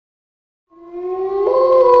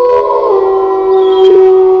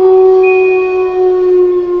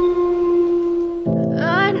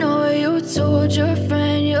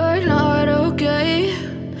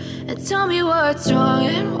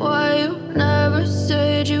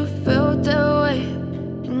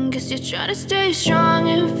you're trying to stay strong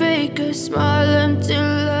and fake a smile until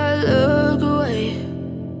I look away.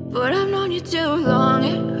 But I've known you too long,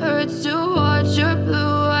 it hurts to watch your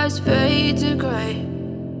blue eyes fade to gray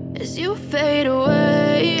as you fade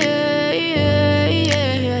away,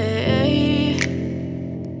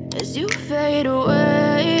 as you fade away.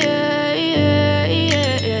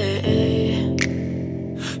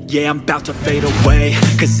 Yeah, I'm about to fade away,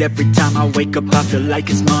 cause every time I wake up I feel like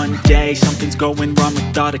it's Monday. Something's going wrong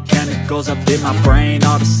with all the chemicals up in my brain.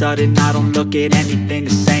 All of a sudden I don't look at anything the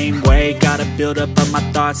same way. Got a buildup of my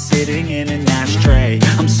thoughts sitting in an ashtray.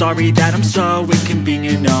 I'm sorry that I'm so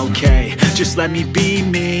inconvenient, okay. Just let me be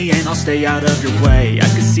me and I'll stay out of your way. I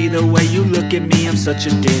can see the way you look at me, I'm such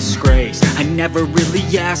a disgrace. I never really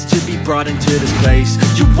asked to be brought into this place.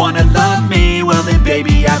 You wanna love me? Well then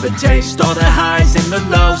baby I have a taste. All the highs and the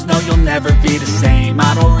lows, no, you'll never be the same.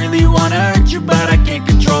 I don't really wanna hurt you, but I can't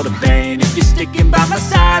control the pain. If you're sticking by my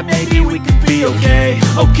side, maybe we could be okay.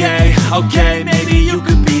 Okay, maybe you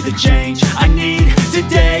could be the change I need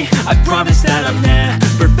today. I promise that I've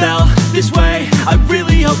never felt this way. I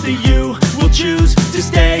really hope that you will choose to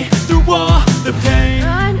stay through all the pain.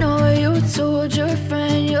 I know you told your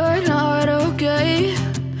friend you're not okay,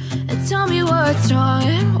 and tell me what's wrong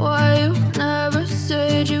and why you never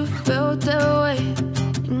said you felt that way.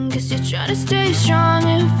 Guess you're trying to stay strong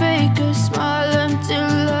and fake a smile